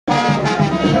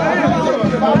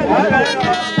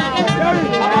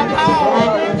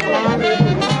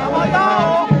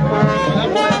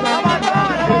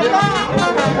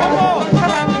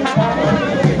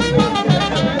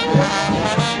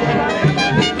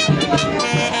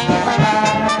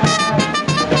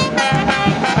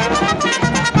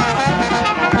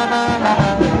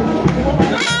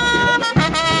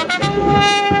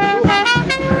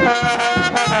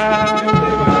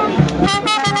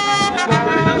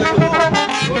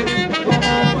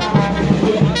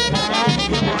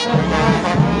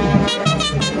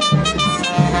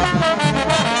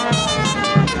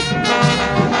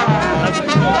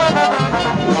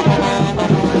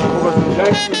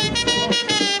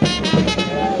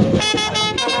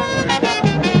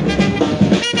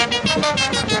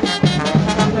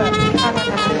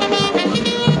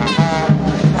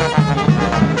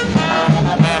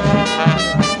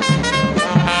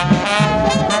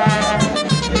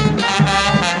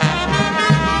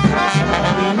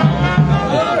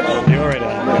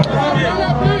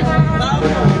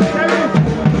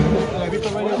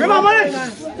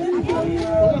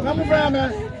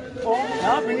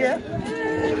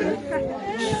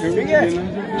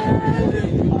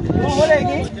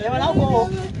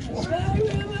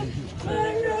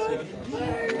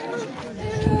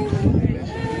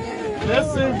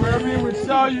Listen, Reverend, we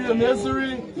tell you the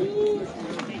misery.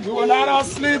 We were not all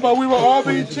asleep, but we were all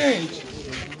being changed.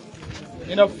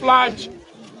 In a flash,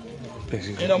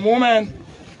 in a moment,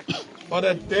 for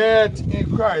the dead in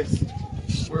Christ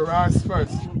will rise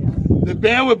first. The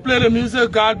band will play the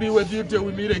music. God be with you till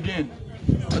we meet again.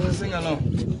 Let's sing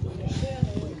along.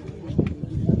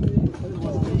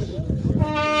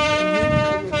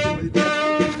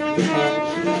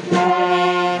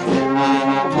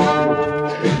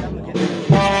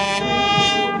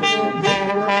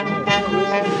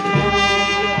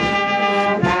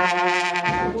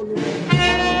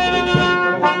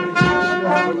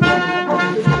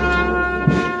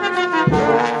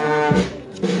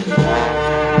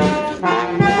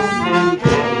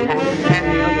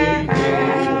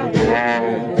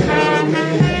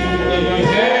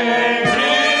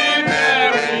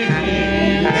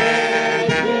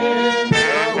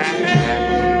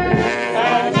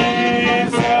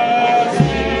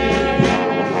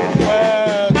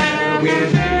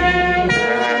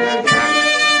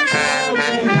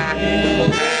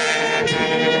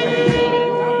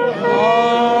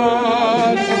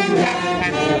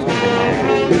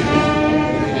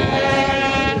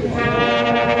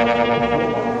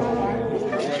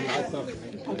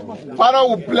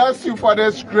 Father, we bless you for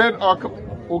this great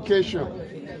occasion.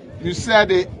 You said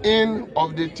the end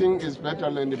of the thing is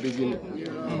better than the beginning.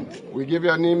 We give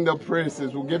your name the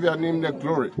praises. We give your name the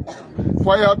glory.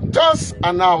 For your thoughts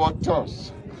are now our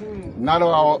thoughts. Not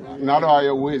our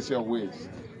your ways, your ways.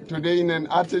 Today, in an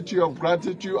attitude of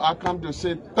gratitude, I come to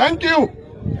say thank you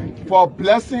for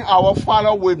blessing our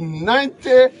Father with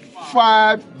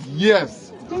 95 years.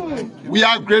 We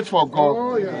are grateful, God.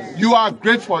 Oh, yes. You are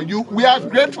grateful. We are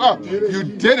grateful. You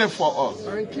did it for us.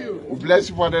 Thank you. We bless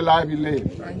you for the life you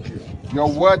live. Thank you.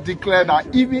 Your word declared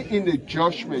that even in the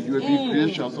judgment, you will be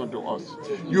gracious unto us.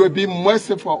 You will be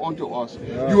merciful unto us.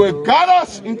 You will guide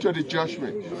us into the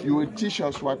judgment. You will teach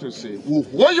us what to say. We'll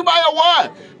hold you by your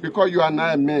word because you are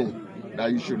not a man that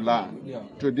you should lie.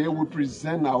 Today we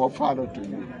present our Father to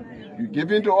you. You give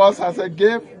it to us as a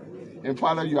gift, and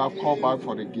Father, you have called back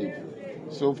for the gift.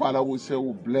 So, Father, we say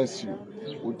we bless you.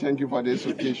 We thank you for this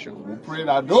occasion. We pray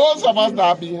that those of us that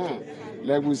are behind,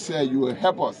 like we said, you will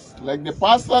help us. Like the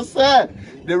pastor said,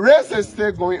 the race is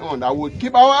still going on. That we'll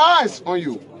keep our eyes on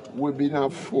you. We'll be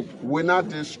not fooled. We'll not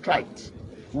distract.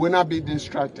 We'll not be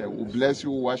distracted. We bless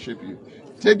you. We worship you.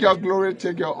 Take your glory.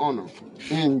 Take your honor.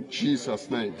 In Jesus'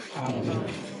 name. Amen.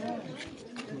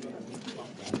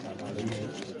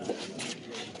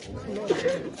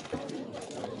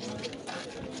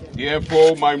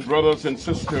 Therefore, my brothers and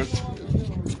sisters,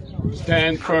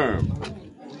 stand firm.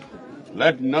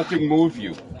 Let nothing move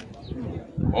you.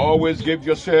 Always give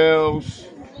yourselves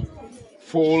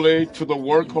fully to the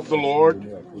work of the Lord,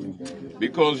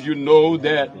 because you know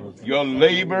that your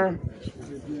labor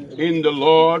in the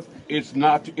Lord is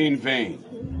not in vain.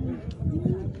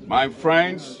 My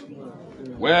friends,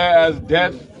 whereas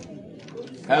death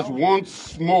has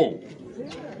once more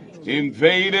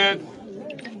invaded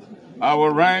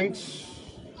our ranks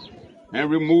and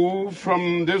removed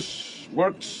from this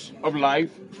works of life,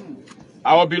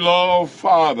 our beloved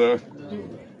Father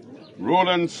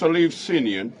Roland Sirleaf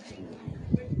Sr.,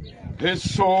 his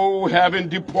soul having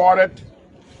departed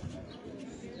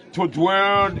to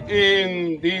dwell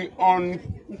in the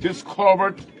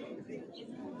undiscovered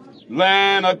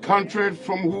land, a country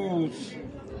from whose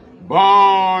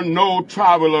born no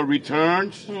traveler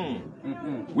returns.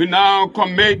 We now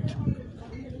commit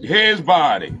his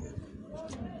body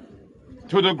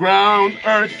to the ground,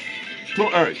 earth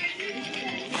to earth,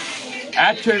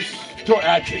 ashes to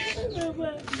ashes,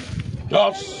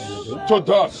 dust to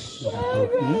dust.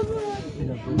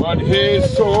 But his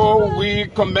soul we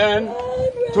commend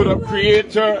to the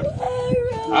Creator,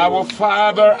 our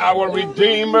Father, our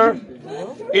Redeemer,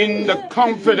 in the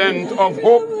confidence of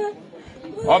hope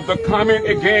of the coming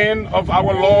again of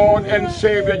our Lord and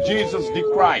Savior Jesus the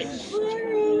Christ,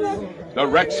 the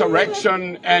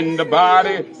resurrection and the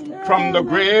body from the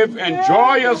grave and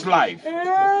joyous life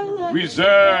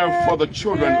reserved for the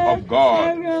children of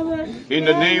God. In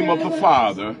the name of the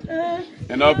Father,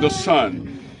 and of the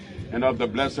Son, and of the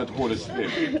blessed Holy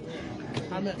Spirit.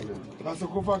 Amen.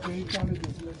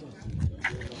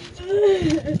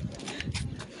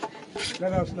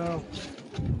 Let us now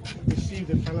receive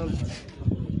the final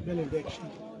benediction.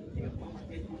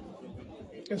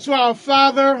 And so our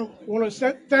Father, we want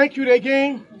to thank you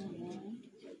again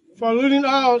for leading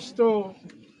us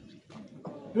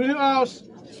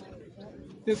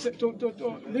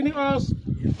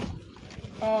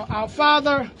our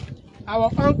father,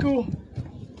 our uncle,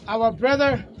 our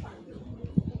brother,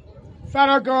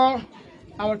 Father God,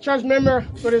 our church member,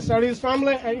 to the Sirleaf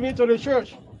family, and even to the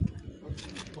church.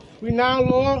 We now,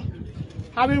 Lord,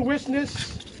 having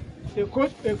witnessed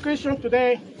the Christian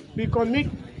today, we commit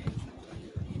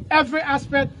every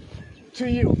aspect to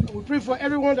you. We pray for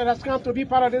everyone that has come to be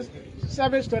part of this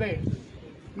service today.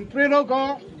 We pray, Lord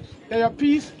God, that your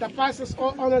peace that passes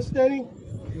all understanding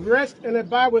rest and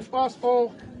abide with us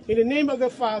all. In the name of the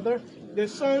Father, the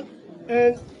Son,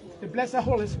 and the blessed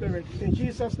Holy Spirit. In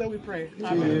Jesus' name we pray.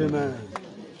 Amen. Amen.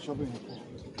 So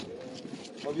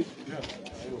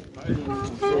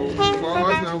for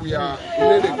us now, we are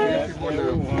really the great people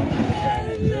now.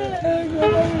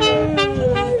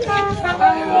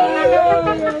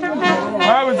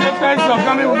 I would say thanks for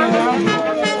coming with me now.